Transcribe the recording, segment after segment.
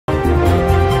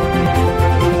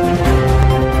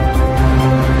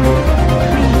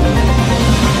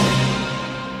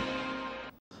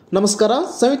ನಮಸ್ಕಾರ.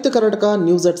 ಸಂಯುಕ್ತ Karnataka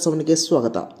news at 7ಗೆ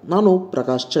ಸ್ವಾಗತ. ನಾನು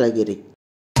ಪ್ರಕಾಶ್ ಚಳಗೇರಿ.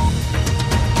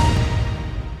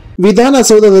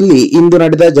 ವಿಧಾನಸೌಧದಲ್ಲಿ ಇಂದು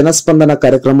ನಡೆದ ಜನಸ್ಪಂದನ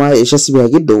ಕಾರ್ಯಕ್ರಮ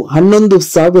ಯಶಸ್ವಿಯಾಗಿದ್ದು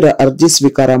 11,000 ಅರ್ಜಿ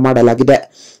ಸ್ವೀಕಾರ ಮಾಡಲಾಗಿದೆ.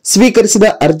 ಸ್ವೀಕರಿಸಿದ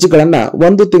ಅರ್ಜಿಗಳನ್ನು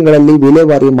 1 ತಿಂಗಳಲ್ಲಿ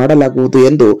ವಿಲೇವಾರಿ ಮಾಡಲಾಗುವುದು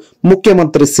ಎಂದು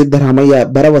ಮುಖ್ಯಮಂತ್ರಿ ಸಿದ್ದರಾಮಯ್ಯ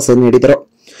ಭರವಸೆ ನೀಡಿದರು.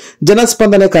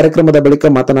 ಜನಸ್ಪಂದನೆ ಕಾರ್ಯಕ್ರಮದ ಬಳಿಕ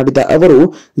ಮಾತನಾಡಿದ ಅವರು,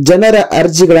 ಜನರ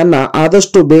ಅರ್ಜಿಗಳನ್ನು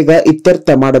ಆದಷ್ಟು ಬೇಗ ಇತ್ಯರ್ಥ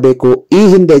ಮಾಡಬೇಕು. ಈ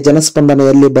ಹಿಂದೆ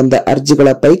ಜನಸ್ಪಂದನೆಯಲ್ಲಿ ಬಂದ ಅರ್ಜಿಗಳ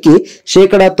ಪೈಕಿ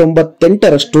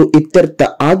 98% ಇತ್ಯರ್ಥ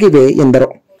ಆಗಿವೆ ಎಂದರು.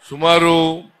 ಸುಮಾರು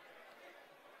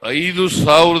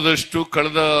 5,000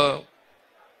 ಕಳೆದ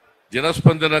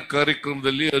ಜನಸ್ಪಂದನ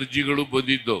ಕಾರ್ಯಕ್ರಮದಲ್ಲಿ ಅರ್ಜಿಗಳು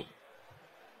ಬಂದಿದ್ದು.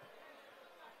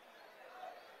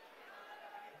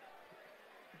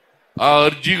 ಆ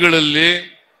ಅರ್ಜಿಗಳಲ್ಲಿ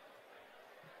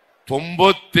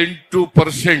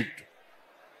 98%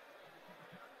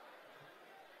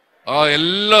 ಆ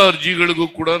ಎಲ್ಲ ಅರ್ಜಿಗಳಿಗೂ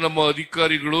ಕೂಡ ನಮ್ಮ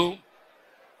ಅಧಿಕಾರಿಗಳು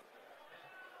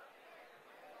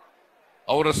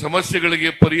ಅವರ ಸಮಸ್ಯೆಗಳಿಗೆ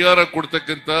ಪರಿಹಾರ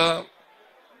ಕೊಡ್ತಕ್ಕಂಥ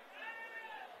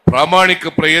ಪ್ರಾಮಾಣಿಕ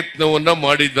ಪ್ರಯತ್ನವನ್ನ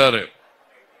ಮಾಡಿದ್ದಾರೆ.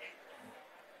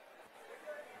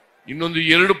 ಇನ್ನೊಂದು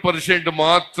 2%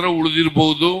 ಮಾತ್ರ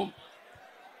ಉಳಿದಿರಬಹುದು.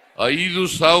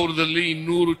 5,000ದಲ್ಲಿ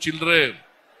 200 ಚಿಲ್ಲರೆ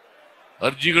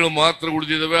ಅರ್ಜಿಗಳು ಮಾತ್ರ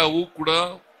ಉಳಿದಿದ್ದಾವೆ. ಅವು ಕೂಡ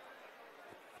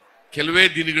ಕೆಲವೇ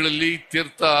ದಿನಗಳಲ್ಲಿ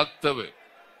ಇತ್ಯರ್ಥ ಆಗ್ತವೆ.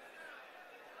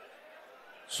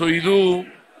 ಸೊ ಇದು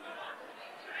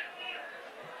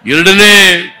 2ನೇ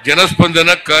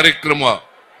ಜನಸ್ಪಂದನ ಕಾರ್ಯಕ್ರಮ.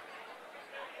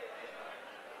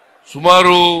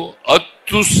 ಸುಮಾರು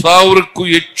 10,000ಕ್ಕೂ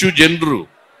ಹೆಚ್ಚು ಜನರು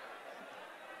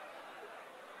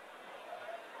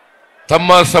ತಮ್ಮ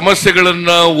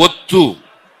ಸಮಸ್ಯೆಗಳನ್ನ ಒತ್ತು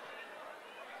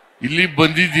ಇಲ್ಲಿ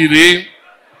ಬಂದಿದ್ದೀರಿ.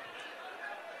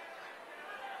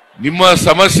 ನಿಮ್ಮ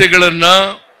ಸಮಸ್ಯೆಗಳನ್ನ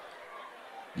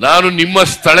ನಾನು ನಿಮ್ಮ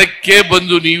ಸ್ಥಳಕ್ಕೆ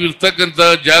ಬಂದು, ನೀವಿರ್ತಕ್ಕಂಥ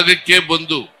ಜಾಗಕ್ಕೆ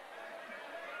ಬಂದು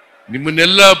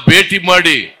ನಿಮ್ಮನ್ನೆಲ್ಲ ಭೇಟಿ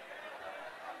ಮಾಡಿ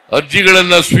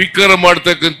ಅರ್ಜಿಗಳನ್ನ ಸ್ವೀಕಾರ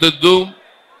ಮಾಡ್ತಕ್ಕಂಥದ್ದು,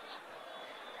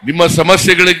 ನಿಮ್ಮ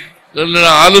ಸಮಸ್ಯೆಗಳನ್ನ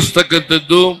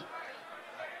ಆಲಿಸ್ತಕ್ಕಂಥದ್ದು.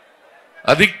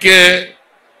 ಅದಕ್ಕೆ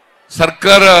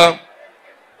ಸರ್ಕಾರ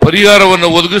ಪರಿಹಾರವನ್ನು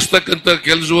ಒದಗಿಸ್ತಕ್ಕಂಥ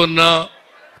ಕೆಲಸವನ್ನ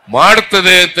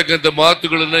ಮಾಡ್ತದೆ ಅಂತಕ್ಕಂಥ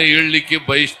ಮಾತುಗಳನ್ನ ಹೇಳಲಿಕ್ಕೆ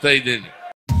ಬಯಸ್ತಾ ಇದ್ದೇನೆ.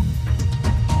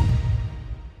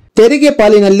 ತೆರಿಗೆ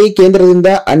ಪಾಲಿನಲ್ಲಿ ಕೇಂದ್ರದಿಂದ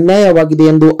ಅನ್ಯಾಯವಾಗಿದೆ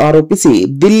ಎಂದು ಆರೋಪಿಸಿ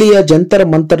ದಿಲ್ಲಿಯ ಜಂತರ್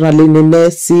ಮಂತರ್ನಲ್ಲಿ ನಿನ್ನೆ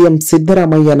ಸಿಎಂ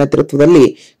ಸಿದ್ದರಾಮಯ್ಯ ನೇತೃತ್ವದಲ್ಲಿ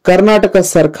ಕರ್ನಾಟಕ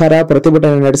ಸರ್ಕಾರ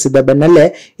ಪ್ರತಿಭಟನೆ ನಡೆಸಿದ ಬೆನ್ನಲ್ಲೇ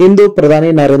ಇಂದು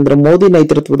ಪ್ರಧಾನಿ ನರೇಂದ್ರ ಮೋದಿ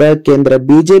ನೇತೃತ್ವದ ಕೇಂದ್ರ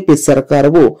ಬಿಜೆಪಿ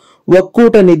ಸರ್ಕಾರವು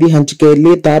ಒಕ್ಕೂಟ ನಿಧಿ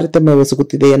ಹಂಚಿಕೆಯಲ್ಲಿ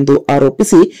ತಾರತಮ್ಯವೆಸಗುತ್ತಿದೆ ಎಂದು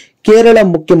ಆರೋಪಿಸಿ ಕೇರಳ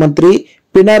ಮುಖ್ಯಮಂತ್ರಿ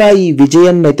ಪಿಣರಾಯಿ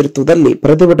ವಿಜಯನ್ ನೇತೃತ್ವದಲ್ಲಿ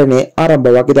ಪ್ರತಿಭಟನೆ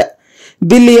ಆರಂಭವಾಗಿದೆ.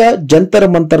 ದಿಲ್ಲಿಯ ಜಂತರ್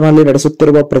ಮಂತರ್ನಲ್ಲಿ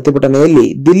ನಡೆಸುತ್ತಿರುವ ಪ್ರತಿಭಟನೆಯಲ್ಲಿ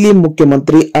ದಿಲ್ಲಿ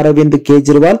ಮುಖ್ಯಮಂತ್ರಿ ಅರವಿಂದ್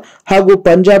ಕೇಜ್ರಿವಾಲ್ ಹಾಗೂ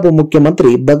ಪಂಜಾಬ್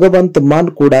ಮುಖ್ಯಮಂತ್ರಿ ಭಗವಂತ್ ಮಾನ್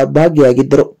ಕೂಡ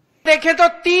ಭಾಗಿಯಾಗಿದ್ದರು. देखें तो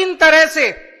 3 तरह से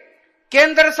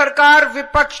केंद्र सरकार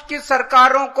विपक्ष की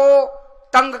सरकारों को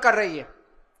तंग कर रही है.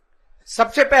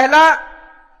 सबसे पहला,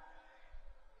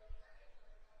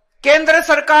 केंद्र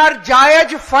सरकार जायज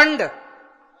फंड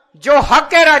जो हक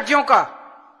है राज्यों का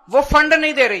वो फंड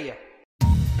नहीं दे रही है.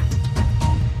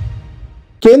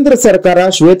 ಕೇಂದ್ರ ಸರ್ಕಾರ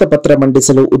ಶ್ವೇತಪತ್ರ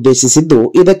ಮಂಡಿಸಲು ಉದ್ದೇಶಿಸಿದ್ದು,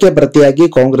 ಇದಕ್ಕೆ ಪ್ರತಿಯಾಗಿ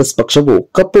ಕಾಂಗ್ರೆಸ್ ಪಕ್ಷವು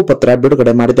ಕಪ್ಪು ಪತ್ರ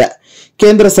ಬಿಡುಗಡೆ ಮಾಡಿದೆ.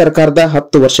 ಕೇಂದ್ರ ಸರ್ಕಾರದ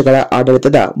 10 ವರ್ಷಗಳ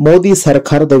ಆಡಳಿತದ ಮೋದಿ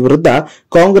ಸರ್ಕಾರದ ವಿರುದ್ಧ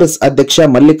ಕಾಂಗ್ರೆಸ್ ಅಧ್ಯಕ್ಷ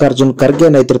ಮಲ್ಲಿಕಾರ್ಜುನ್ ಖರ್ಗೆ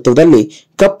ನೇತೃತ್ವದಲ್ಲಿ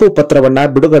ಕಪ್ಪು ಪತ್ರವನ್ನ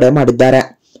ಬಿಡುಗಡೆ ಮಾಡಿದ್ದಾರೆ.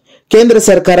 ಕೇಂದ್ರ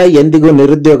ಸರ್ಕಾರ ಎಂದಿಗೂ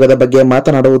ನಿರುದ್ಯೋಗದ ಬಗ್ಗೆ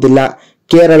ಮಾತನಾಡುವುದಿಲ್ಲ.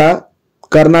 ಕೇರಳ,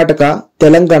 ಕರ್ನಾಟಕ,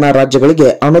 ತೆಲಂಗಾಣ ರಾಜ್ಯಗಳಿಗೆ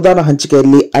ಅನುದಾನ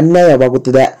ಹಂಚಿಕೆಯಲ್ಲಿ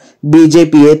ಅನ್ಯಾಯವಾಗುತ್ತಿದೆ.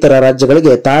 ಬಿಜೆಪಿಯೇತರ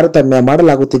ರಾಜ್ಯಗಳಿಗೆ ತಾರತಮ್ಯ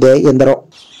ಮಾಡಲಾಗುತ್ತಿದೆ ಎಂದರು.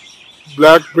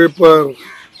 Black pepper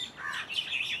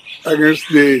against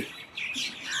the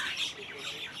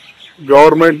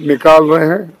government निकाल रहे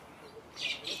हैं,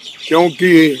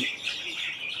 क्योंकि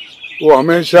वो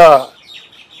हमेशा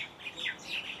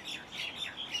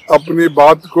अपनी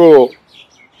बात को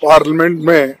पार्लियामेंट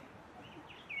में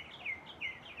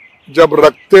जब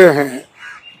रखते हैं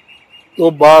तो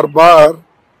बार बार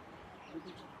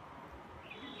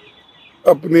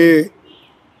अपनी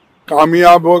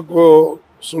कामयाबों को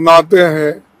सुनाते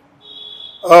हैं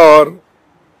और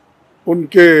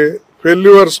उनके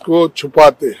फेल्यूर्स को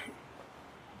छुपाते हैं.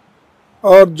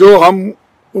 और जो हम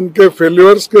उनके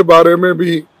फेल्यूर्स के बारे में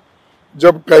भी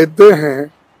जब कहते हैं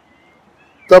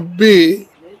तब भी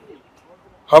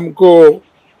हमको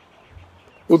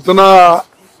उतना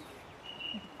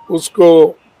उसको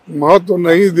महत्व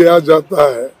नहीं दिया जाता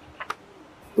है.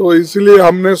 तो इसलिए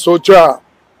हमने सोचा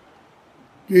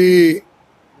कि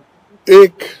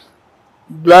एक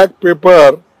ब्लैक पेपर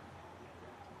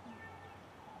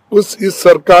इस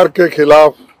सरकार के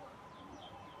खिलाफ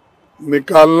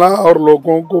निकालना और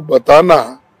लोगों को बताना,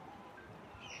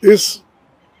 इस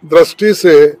दृष्टि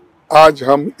से आज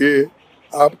हम ये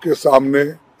आपके सामने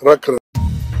रख रहे।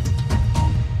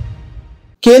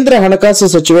 ಕೇಂದ್ರ ಹಣಕಾಸು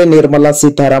ಸಚಿವೆ ನಿರ್ಮಲಾ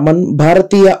ಸೀತಾರಾಮನ್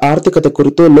ಭಾರತೀಯ ಆರ್ಥಿಕತೆ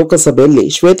ಕುರಿತು ಲೋಕಸಭೆಯಲ್ಲಿ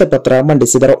ಶ್ವೇತಪತ್ರ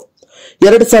ಮಂಡಿಸಿದರು.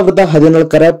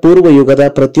 2014ರ ಪೂರ್ವ ಯುಗದ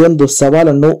ಪ್ರತಿಯೊಂದು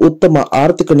ಸವಾಲನ್ನು ಉತ್ತಮ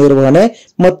ಆರ್ಥಿಕ ನಿರ್ವಹಣೆ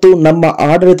ಮತ್ತು ನಮ್ಮ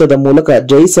ಆಡಳಿತದ ಮೂಲಕ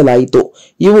ಜಯಿಸಲಾಯಿತು.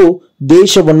 ಇವು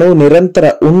ದೇಶವನ್ನು ನಿರಂತರ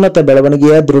ಉನ್ನತ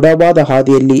ಬೆಳವಣಿಗೆಯ ದೃಢವಾದ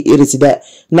ಹಾದಿಯಲ್ಲಿ ಇರಿಸಿದೆ.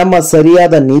 ನಮ್ಮ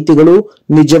ಸರಿಯಾದ ನೀತಿಗಳು,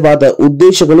 ನಿಜವಾದ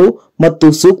ಉದ್ದೇಶಗಳು ಮತ್ತು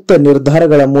ಸೂಕ್ತ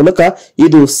ನಿರ್ಧಾರಗಳ ಮೂಲಕ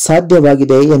ಇದು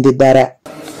ಸಾಧ್ಯವಾಗಿದೆ ಎಂದಿದ್ದಾರೆ.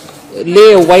 Lay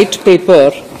a white paper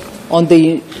on the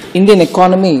Indian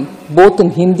economy, both in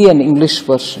Hindi and English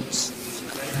versions.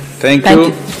 Thank you.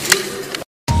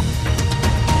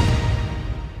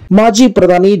 ಮಾಜಿ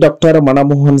ಪ್ರಧಾನಿ ಡಾಕ್ಟರ್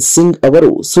ಮನಮೋಹನ್ ಸಿಂಗ್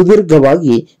ಅವರು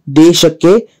ಸುದೀರ್ಘವಾಗಿ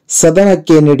ದೇಶಕ್ಕೆ,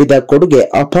 ಸದನಕ್ಕೆ ನೀಡಿದ ಕೊಡುಗೆ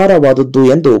ಅಪಾರವಾದದ್ದು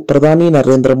ಎಂದು ಪ್ರಧಾನಿ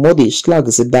ನರೇಂದ್ರ ಮೋದಿ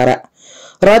ಶ್ಲಾಘಿಸಿದ್ದಾರೆ.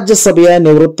 ರಾಜ್ಯಸಭೆಯ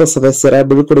ನಿವೃತ್ತ ಸದಸ್ಯರ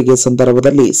ಬೀಳ್ಕೊಡುಗೆ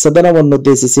ಸಂದರ್ಭದಲ್ಲಿ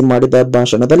ಸದನವನ್ನುದ್ದೇಶಿಸಿ ಮಾಡಿದ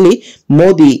ಭಾಷಣದಲ್ಲಿ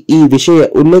ಮೋದಿ ಈ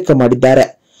ವಿಷಯ ಉಲ್ಲೇಖ ಮಾಡಿದ್ದಾರೆ.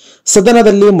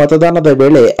 ಸದನದಲ್ಲಿ ಮತದಾನದ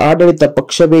ವೇಳೆ ಆಡಳಿತ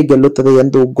ಪಕ್ಷವೇ ಗೆಲ್ಲುತ್ತದೆ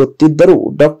ಎಂದು ಗೊತ್ತಿದ್ದರೂ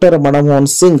ಡಾಕ್ಟರ್ ಮನಮೋಹನ್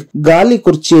ಸಿಂಗ್ ಗಾಲಿ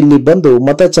ಕುರ್ಚಿಯಲ್ಲಿ ಬಂದು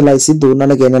ಮತ ಚಲಾಯಿಸಿದ್ದು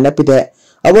ನನಗೆ ನೆನಪಿದೆ.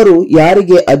 ಅವರು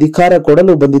ಯಾರಿಗೆ ಅಧಿಕಾರ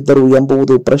ಕೊಡಲು ಬಂದಿದ್ದರು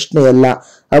ಎಂಬುದು ಪ್ರಶ್ನೆಯಲ್ಲ,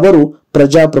 ಅವರು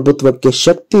ಪ್ರಜಾಪ್ರಭುತ್ವಕ್ಕೆ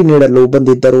ಶಕ್ತಿ ನೀಡಲು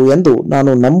ಬಂದಿದ್ದರು ಎಂದು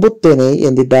ನಾನು ನಂಬುತ್ತೇನೆ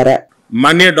ಎಂದಿದ್ದಾರೆ.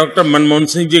 माननीय डॉक्टर मनमोहन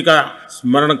सिंह जी का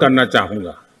स्मरण करना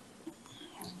चाहूंगा.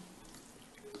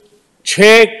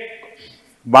 6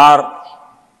 बार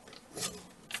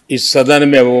इस सदन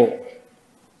में वो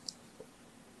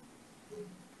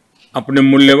अपने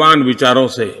मूल्यवान विचारों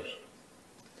से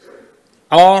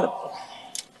और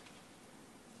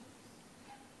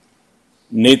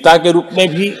नेता के रूप में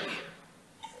भी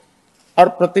और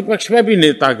प्रतिपक्ष में भी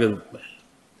नेता के रूप में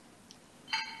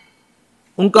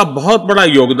उनका बहुत बड़ा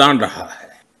योगदान रहा है.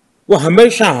 वो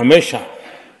हमेशा हमेशा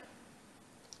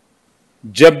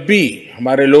जब भी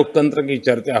हमारे लोकतंत्र की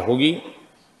चर्चा होगी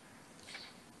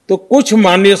तो कुछ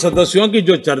माननीय सदस्यों की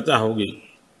जो चर्चा होगी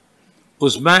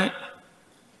उसमें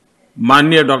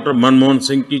माननीय डॉक्टर मनमोहन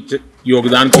सिंह की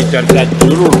योगदान की चर्चा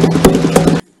जरूर होगी.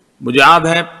 मुझे याद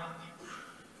है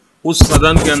उस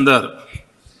सदन के अंदर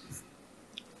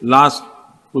लास्ट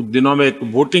कुछ दिनों में एक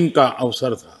वोटिंग का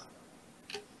अवसर था.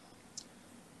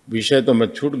 विषय तो मैं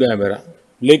छूट गया मेरा,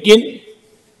 लेकिन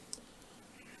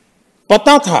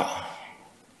पता था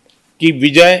कि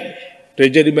विजय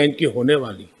ट्रेजरी बैंक की होने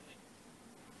वाली है.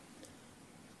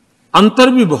 अंतर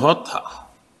भी बहुत था,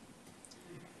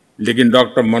 लेकिन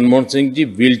doctor Manmohan Singh ji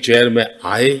wheel chair में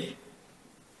आए,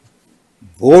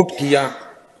 वोट किया.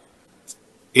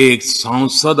 एक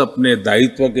सांसद अपने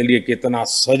दायित्व के लिए कितना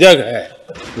सजग है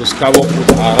उसका वो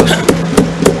उदाहरण,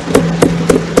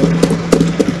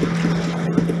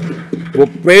 वो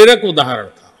प्रेरक उदाहरण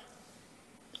था.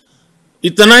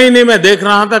 इतना ही नहीं, मैं देख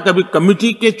रहा था कभी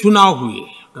कमेटी के चुनाव हुए,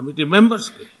 कमेटी मेंबर्स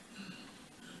के,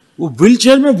 वो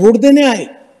व्हीलचेयर में वोट देने आए.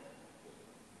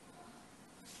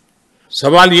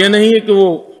 सवाल ये नहीं है कि वो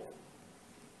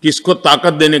किसको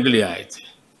ताकत देने के लिए आए थे.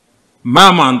 मैं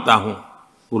मानता हूं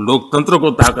वो लोकतंत्र को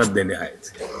ताकत देने आए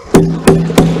थे.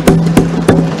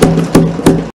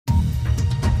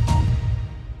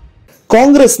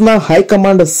 ಕಾಂಗ್ರೆಸ್ನ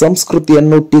ಹೈಕಮಾಂಡ್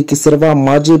ಸಂಸ್ಕೃತಿಯನ್ನು ಟೀಕಿಸಿರುವ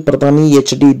ಮಾಜಿ ಪ್ರಧಾನಿ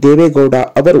ಎಚ್.ಡಿ. ದೇವೇಗೌಡ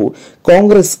ಅವರು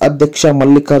ಕಾಂಗ್ರೆಸ್ ಅಧ್ಯಕ್ಷ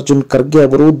ಮಲ್ಲಿಕಾರ್ಜುನ್ ಖರ್ಗೆ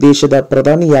ಅವರು ದೇಶದ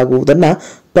ಪ್ರಧಾನಿಯಾಗುವುದನ್ನು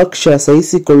ಪಕ್ಷ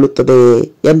ಸಹಿಸಿಕೊಳ್ಳುತ್ತದೆ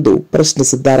ಎಂದು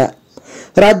ಪ್ರಶ್ನಿಸಿದ್ದಾರೆ.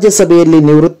 ರಾಜ್ಯಸಭೆಯಲ್ಲಿ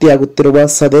ನಿವೃತ್ತಿಯಾಗುತ್ತಿರುವ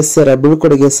ಸದಸ್ಯರ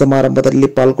ಬೀಳ್ಕೊಡುಗೆ ಸಮಾರಂಭದಲ್ಲಿ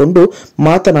ಪಾಲ್ಗೊಂಡು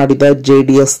ಮಾತನಾಡಿದ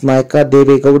ಜೆಡಿಎಸ್ ನಾಯಕ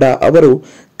ದೇವೇಗೌಡ ಅವರು,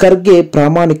 ಖರ್ಗೆ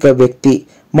ಪ್ರಾಮಾಣಿಕ ವ್ಯಕ್ತಿ,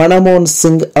 ಮನಮೋಹನ್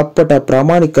ಸಿಂಗ್ ಅಪ್ಪಟ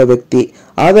ಪ್ರಾಮಾಣಿಕ ವ್ಯಕ್ತಿ,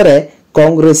 ಆದರೆ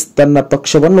ಕಾಂಗ್ರೆಸ್ ತನ್ನ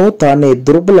ಪಕ್ಷವನ್ನು ತಾನೇ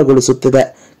ದುರ್ಬಲಗೊಳಿಸುತ್ತಿದೆ.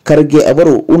 ಖರ್ಗೆ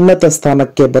ಅವರು ಉನ್ನತ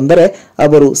ಸ್ಥಾನಕ್ಕೆ ಬಂದರೆ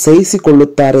ಅವರು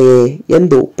ಸಹಿಸಿಕೊಳ್ಳುತ್ತಾರೆಯೇ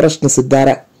ಎಂದು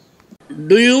ಪ್ರಶ್ನಿಸಿದ್ದಾರೆ.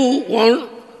 Do you want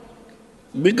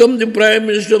to become the Prime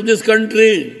Minister of this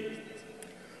country?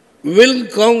 Will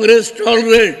Congress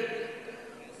tolerate?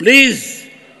 Please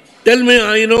tell me.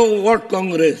 I know what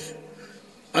Congress.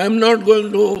 I am not going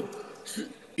to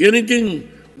anything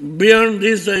beyond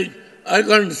this. I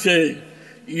can't say.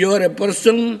 You are a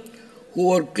person who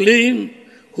are clean,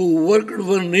 who worked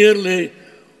for nearly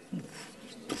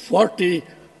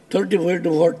 35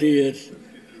 to 40 years.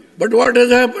 But what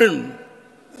has happened?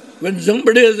 When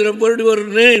somebody has referred your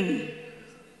name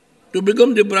to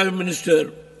become the Prime Minister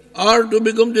or to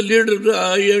become the leader of the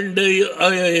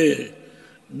IIA,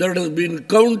 that has been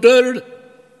countered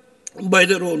by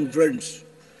their own friends.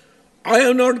 I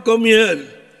have not come here.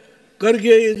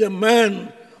 Khurge is a man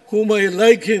whom I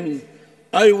like him.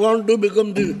 I want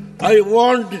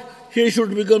he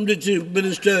should become the Chief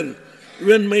Minister.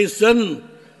 When my son,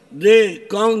 the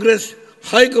Congress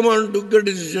High Command took the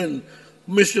decision,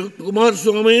 Mr.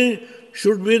 Kumaraswamy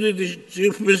should be the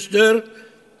Chief Minister.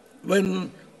 When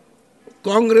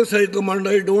Congress High Command,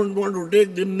 I don't want to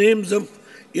take the names of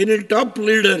any top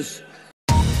leaders.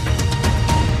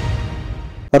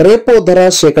 Repo ದರ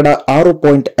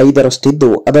 6.5ರಷ್ಟಿದ್ದು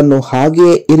ಅದನ್ನು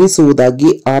ಹಾಗೆಯೇ ಇರಿಸುವುದಾಗಿ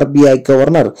RBI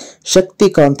governor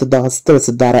Shaktikanta Das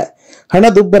ತಿಳಿಸಿದ್ದಾರೆ.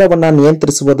 ಹಣದುಬ್ಬರವನ್ನ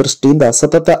ನಿಯಂತ್ರಿಸುವ ದೃಷ್ಟಿಯಿಂದ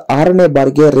ಸತತ 6ನೇ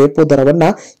ಬಾರಿಗೆ repo ದರವನ್ನ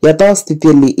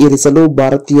ಯಥಾಸ್ಥಿತಿಯಲ್ಲಿ ಇರಿಸಲು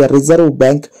ಭಾರತೀಯ ರಿಸರ್ವ್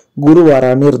ಬ್ಯಾಂಕ್ ಗುರುವಾರ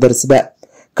ನಿರ್ಧರಿಸಿದೆ.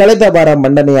 ಕಳೆದ ವಾರ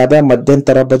ಮಂಡನೆಯಾದ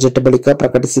ಮಧ್ಯಂತರ ಬಜೆಟ್ ಬಳಿಕ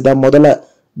ಪ್ರಕಟಿಸಿದ ಮೊದಲ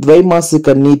ದ್ವೈಮಾಸಿಕ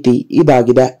ನೀತಿ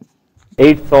ಇದಾಗಿದೆ.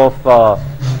 8th of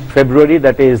February,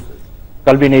 that is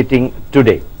culminating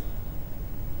today.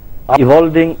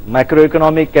 Evolving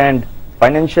macroeconomic and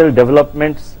financial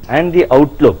developments and the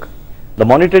outlook, the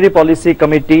Monetary Policy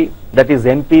Committee, that is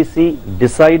MPC,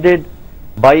 decided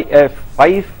by a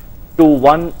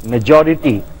 5-1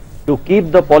 majority to keep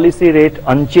the policy rate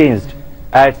unchanged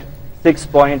at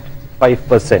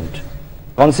 6.5%.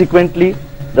 Consequently,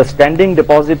 the standing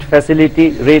deposit facility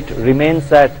rate remains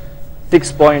at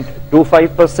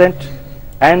 6.25%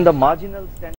 and the marginal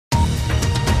standing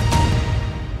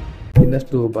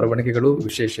ಇನ್ನಷ್ಟು ಬರವಣಿಗೆಗಳು,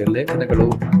 ವಿಶೇಷ ಲೇಖನಗಳು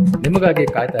ನಿಮಗಾಗಿ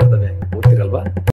ಕಾಯ್ತಾ ಇರ್ತವೆ.